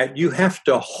that you have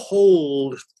to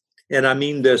hold, and I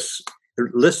mean this,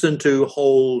 listen to,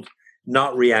 hold,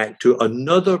 not react to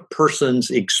another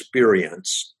person's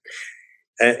experience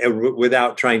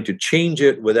without trying to change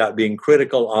it, without being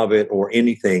critical of it or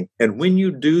anything. And when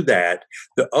you do that,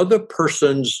 the other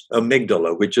person's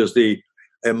amygdala, which is the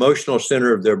emotional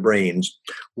center of their brains,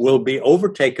 will be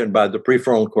overtaken by the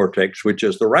prefrontal cortex, which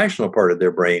is the rational part of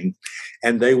their brain,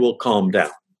 and they will calm down.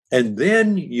 And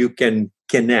then you can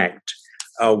connect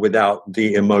without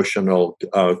the emotional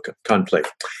conflict.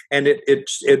 And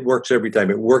it works every time.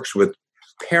 It works with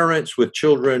parents, with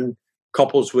children,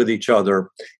 couples with each other.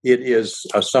 It is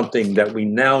something that we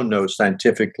now know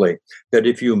scientifically, that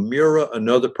if you mirror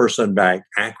another person back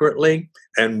accurately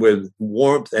and with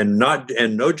warmth and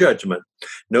no judgment,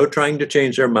 no trying to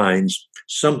change their minds,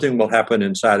 something will happen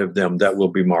inside of them that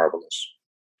will be marvelous.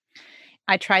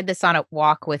 I tried this on a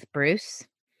walk with Bruce.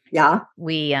 Yeah.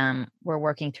 We were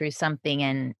working through something,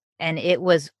 and it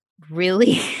was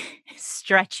really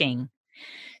stretching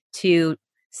to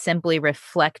simply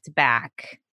reflect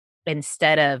back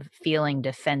instead of feeling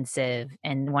defensive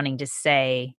and wanting to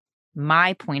say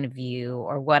my point of view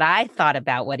or what I thought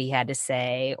about what he had to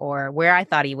say or where I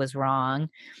thought he was wrong,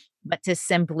 but to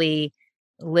simply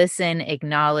listen,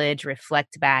 acknowledge,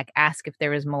 reflect back, ask if there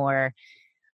was more,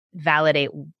 validate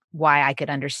why I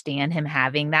could understand him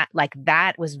having that. Like,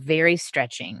 that was very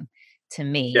stretching to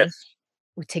me. Yes.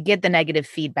 To get the negative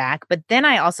feedback. But then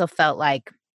I also felt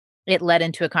like it led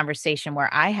into a conversation where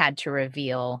I had to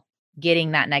reveal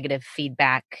getting that negative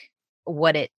feedback,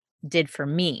 what it did for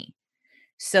me.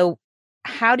 So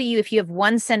how do you, if you have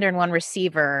one sender and one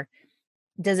receiver,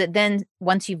 does it then,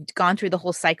 once you've gone through the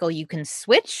whole cycle, you can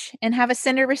switch and have a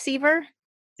sender receiver?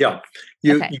 Yeah,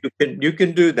 you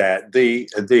can do that.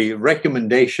 The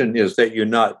recommendation is that you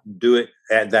not do it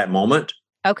at that moment.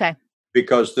 Okay.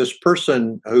 Because this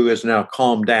person who is now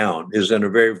calmed down is in a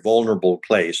very vulnerable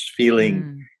place,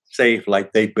 feeling safe,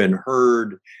 like they've been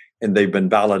heard and they've been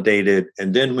validated.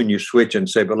 And then when you switch and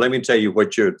say, but let me tell you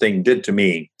what your thing did to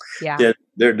me, then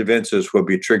their defenses will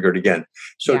be triggered again.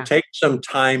 So take some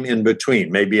time in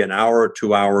between, maybe an hour or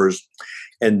 2 hours,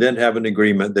 and then have an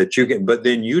agreement that you can, but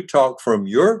then you talk from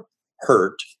your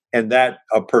hurt, and that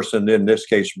a person, in this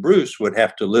case, Bruce, would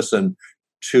have to listen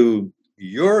to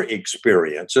your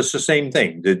experience. It's the same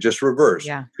thing, just reverse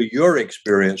to your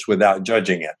experience without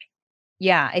judging it.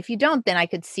 Yeah. If you don't, then I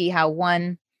could see how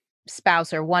one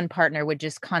spouse or one partner would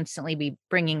just constantly be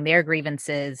bringing their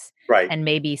grievances. Right. And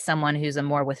maybe someone who's a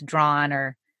more withdrawn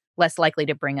or less likely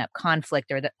to bring up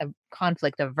conflict or the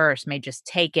conflict averse may just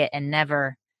take it and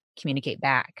never communicate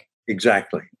back.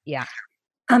 Exactly. Yeah.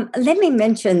 Let me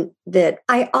mention that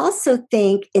I also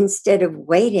think instead of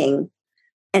waiting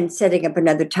and setting up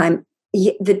another time,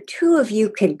 the two of you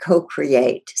can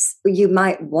co-create. You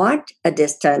might want a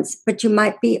distance, but you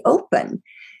might be open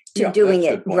to doing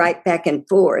it right back and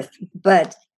forth.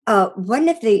 But one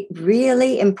of the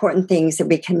really important things that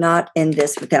we cannot end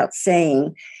this without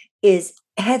saying is,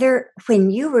 Heather,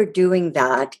 when you were doing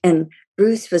that and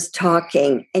Bruce was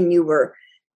talking and you were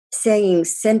saying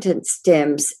sentence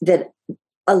stems that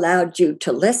allowed you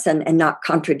to listen and not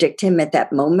contradict him at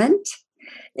that moment.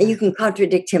 You can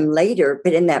contradict him later,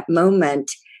 but in that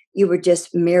moment, you were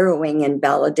just mirroring and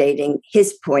validating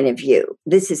his point of view.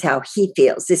 This is how he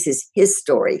feels. This is his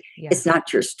story. Yeah. It's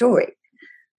not your story.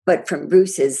 But from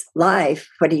Bruce's life,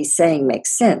 what he's saying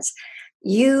makes sense.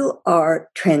 You are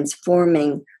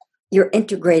transforming, you're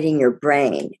integrating your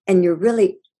brain, and you're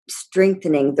really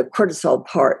strengthening the cortisol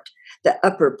part, the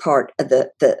upper part of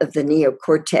the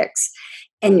neocortex.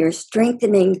 And you're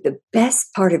strengthening the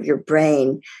best part of your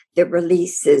brain that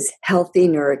releases healthy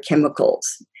neurochemicals,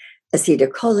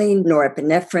 acetylcholine,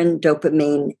 norepinephrine,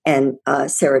 dopamine, and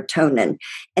serotonin.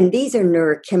 And these are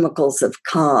neurochemicals of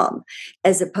calm,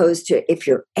 as opposed to if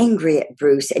you're angry at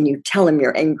Bruce and you tell him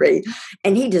you're angry,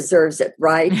 and he deserves it,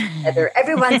 right?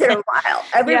 Every once in a while.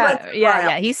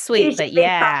 Yeah, he's sweet, but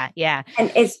yeah.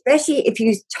 And especially if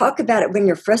you talk about it when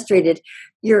you're frustrated,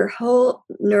 your whole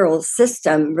neural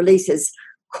system releases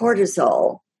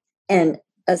cortisol and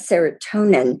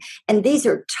serotonin, and these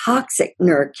are toxic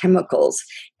neurochemicals.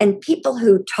 And people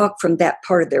who talk from that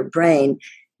part of their brain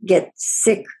get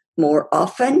sick more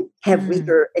often, have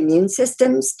weaker immune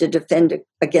systems to defend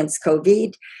against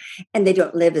COVID, and they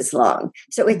don't live as long.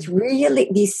 So it's really,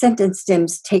 these sentence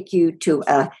stems take you to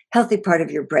a healthy part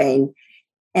of your brain,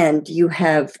 and you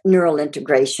have neural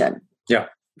integration. Yeah.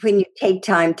 When you take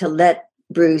time to let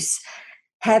Bruce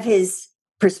have his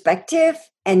perspective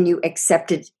and you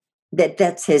accept it,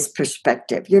 that's his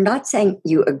perspective. You're not saying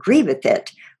you agree with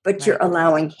it, but Right. you're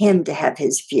allowing him to have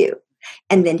his view.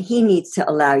 And then he needs to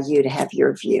allow you to have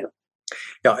your view.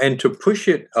 Yeah, and to push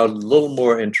it a little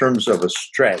more in terms of a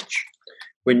stretch,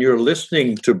 when you're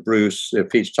listening to Bruce,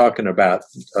 if he's talking about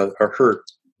a hurt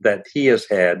that he has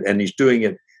had, and he's doing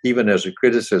it even as a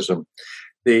criticism,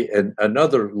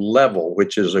 another level,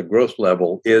 which is a growth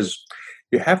level, is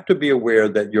you have to be aware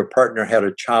that your partner had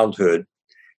a childhood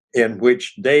in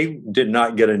which they did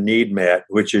not get a need met,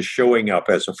 which is showing up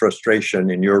as a frustration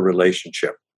in your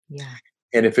relationship. Yeah.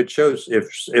 And if it shows,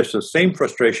 if the same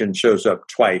frustration shows up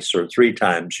twice or three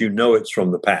times, you know it's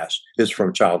from the past, it's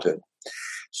from childhood.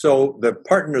 So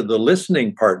the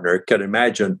listening partner can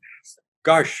imagine,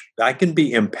 gosh, I can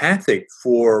be empathic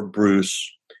for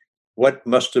Bruce. What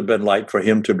must have been like for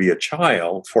him to be a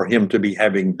child, for him to be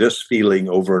having this feeling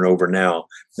over and over now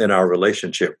in our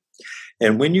relationship.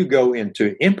 And when you go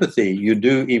into empathy, you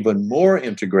do even more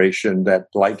integration that,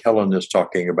 like Helen is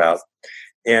talking about,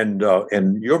 and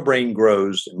your brain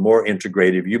grows more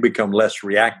integrative. You become less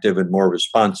reactive and more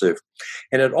responsive,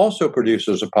 and it also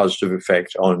produces a positive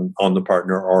effect on the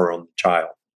partner or on the child.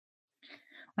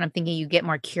 When I'm thinking, you get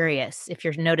more curious. If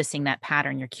you're noticing that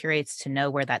pattern, you're curious to know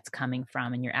where that's coming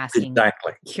from, and you're asking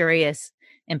Exactly. curious,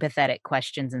 empathetic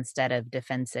questions instead of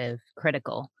defensive,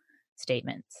 critical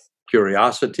statements.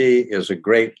 Curiosity is a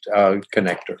great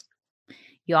connector.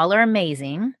 You all are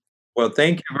amazing. Well,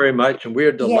 thank you very much, and we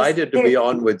are delighted to be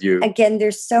on with you. Again,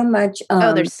 there's so much.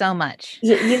 There's so much.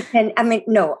 You can. I mean,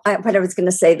 no. What I was going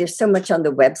to say, there's so much on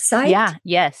the website. Yeah.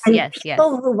 Yes. And yes.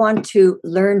 people who want to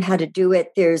learn how to do it,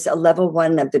 there's a level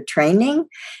 1 of the training,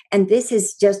 and this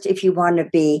is just if you want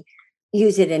to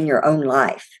use it in your own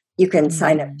life. You can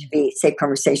sign up to be Safe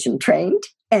Conversation trained,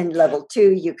 and level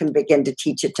 2, you can begin to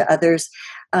teach it to others.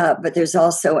 But there's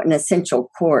also an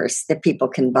essential course that people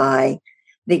can buy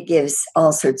that gives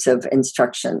all sorts of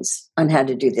instructions on how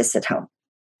to do this at home.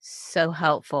 So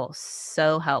helpful.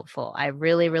 So helpful. I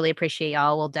really, really appreciate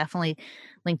y'all. We'll definitely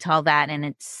link to all that. And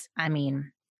it's,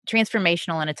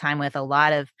 transformational in a time with a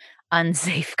lot of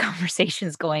unsafe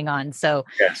conversations going on. So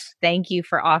yes, thank you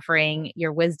for offering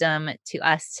your wisdom to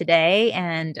us today,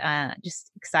 and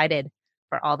just excited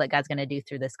for all that God's going to do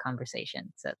through this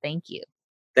conversation. So thank you.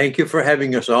 Thank you for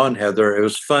having us on, Heather. It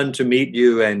was fun to meet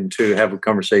you and to have a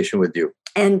conversation with you.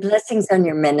 And blessings on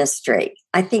your ministry.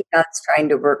 I think God's trying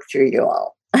to work through you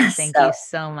all. Thank you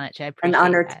so much. I appreciate it. An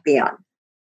honor to be on.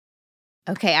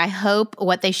 Okay, I hope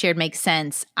what they shared makes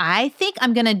sense. I think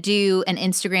I'm going to do an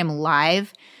Instagram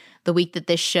live the week that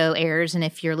this show airs. And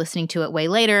if you're listening to it way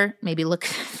later, maybe look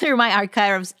through my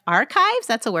archives,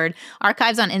 that's a word,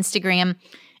 archives on Instagram,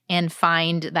 and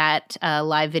find that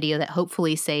live video that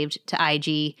hopefully saved to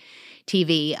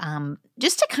IGTV,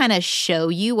 just to kind of show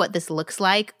you what this looks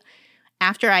like.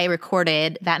 After I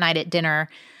recorded that night at dinner,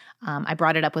 I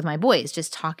brought it up with my boys,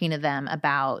 just talking to them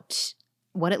about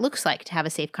what it looks like to have a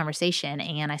safe conversation.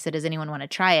 And I said, does anyone want to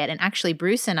try it? And actually,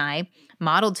 Bruce and I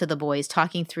modeled to the boys,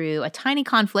 talking through a tiny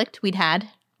conflict we'd had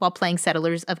while playing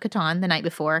Settlers of Catan the night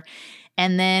before.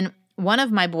 And then one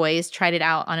of my boys tried it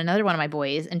out on another one of my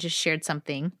boys and just shared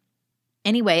something.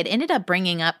 Anyway, it ended up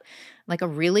bringing up like a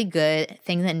really good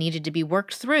thing that needed to be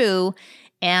worked through.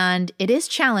 And it is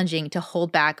challenging to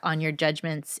hold back on your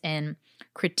judgments and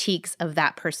critiques of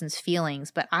that person's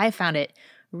feelings. But I found it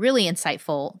really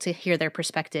insightful to hear their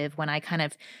perspective when I kind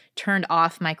of turned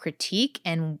off my critique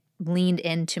and leaned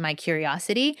into my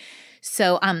curiosity.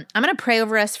 So I'm going to pray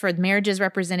over us for marriages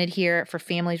represented here, for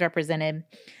families represented.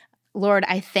 Lord,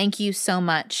 I thank you so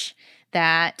much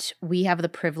that we have the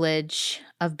privilege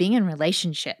of being in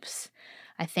relationships.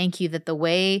 I thank you that the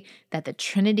way that the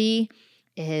Trinity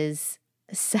is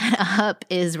set up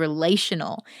is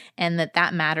relational, and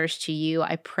that matters to you.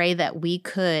 I pray that we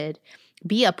could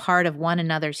be a part of one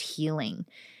another's healing,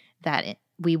 that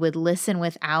we would listen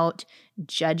without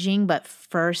judging, but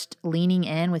first leaning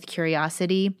in with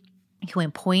curiosity. We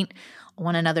can point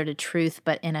one another to truth,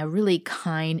 but in a really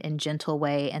kind and gentle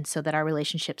way, and so that our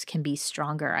relationships can be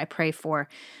stronger. I pray for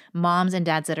moms and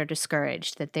dads that are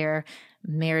discouraged, that their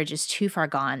marriage is too far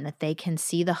gone, that they can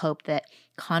see the hope that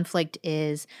conflict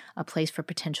is a place for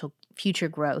potential future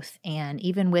growth. And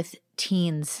even with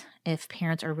teens, if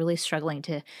parents are really struggling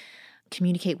to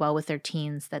communicate well with their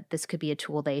teens, that this could be a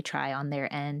tool they try on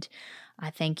their end. I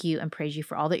thank you and praise you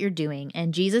for all that you're doing.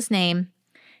 In Jesus' name,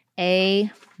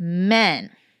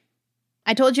 amen.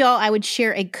 I told y'all I would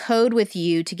share a code with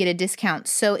you to get a discount.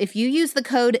 So if you use the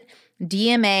code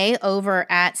DMA over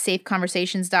at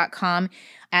safeconversations.com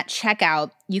at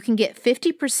checkout, you can get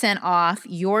 50% off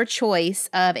your choice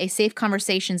of a Safe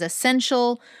Conversations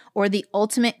Essential or the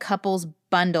Ultimate Couples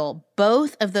Bundle.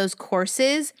 Both of those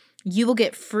courses, you will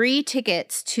get free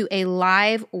tickets to a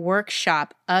live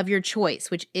workshop of your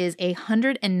choice, which is a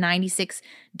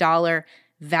 $196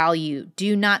 value.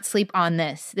 Do not sleep on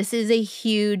this. This is a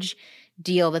huge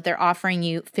deal that they're offering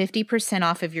you 50%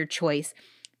 off of your choice.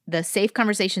 The Safe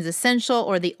Conversations Essential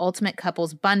or the Ultimate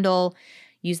Couples Bundle.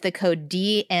 Use the code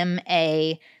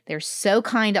DMA. They're so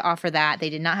kind to offer that. They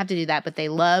did not have to do that, but they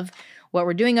love what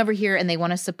we're doing over here and they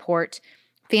want to support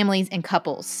families and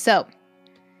couples. So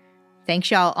thanks,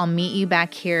 y'all. I'll meet you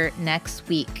back here next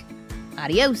week.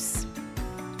 Adios.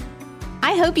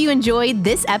 I hope you enjoyed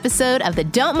this episode of the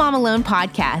Don't Mom Alone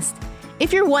podcast.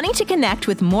 If you're wanting to connect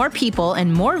with more people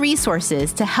and more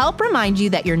resources to help remind you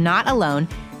that you're not alone,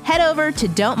 head over to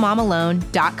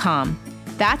don'tmomalone.com.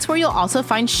 That's where you'll also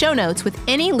find show notes with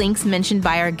any links mentioned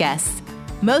by our guests.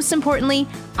 Most importantly,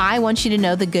 I want you to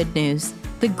know the good news,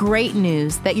 the great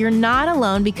news that you're not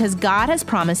alone because God has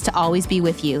promised to always be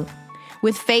with you.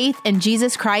 With faith in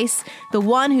Jesus Christ, the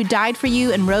one who died for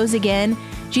you and rose again,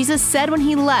 Jesus said when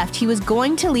he left, he was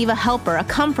going to leave a helper, a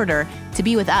comforter, to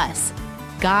be with us.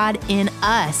 God in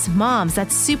us. Moms,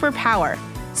 that's superpower.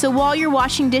 So while you're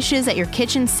washing dishes at your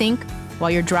kitchen sink,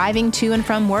 while you're driving to and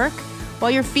from work,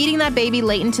 while you're feeding that baby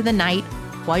late into the night,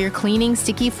 while you're cleaning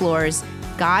sticky floors,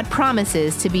 God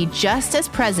promises to be just as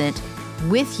present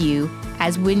with you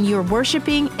as when you're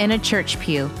worshiping in a church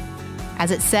pew.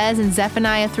 As it says in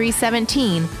Zephaniah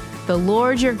 3:17, the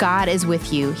Lord your God is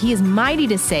with you. He is mighty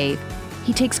to save.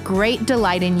 He takes great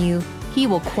delight in you. He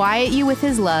will quiet you with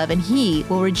his love, and he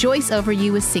will rejoice over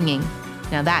you with singing.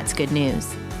 Now that's good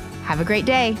news. Have a great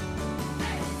day.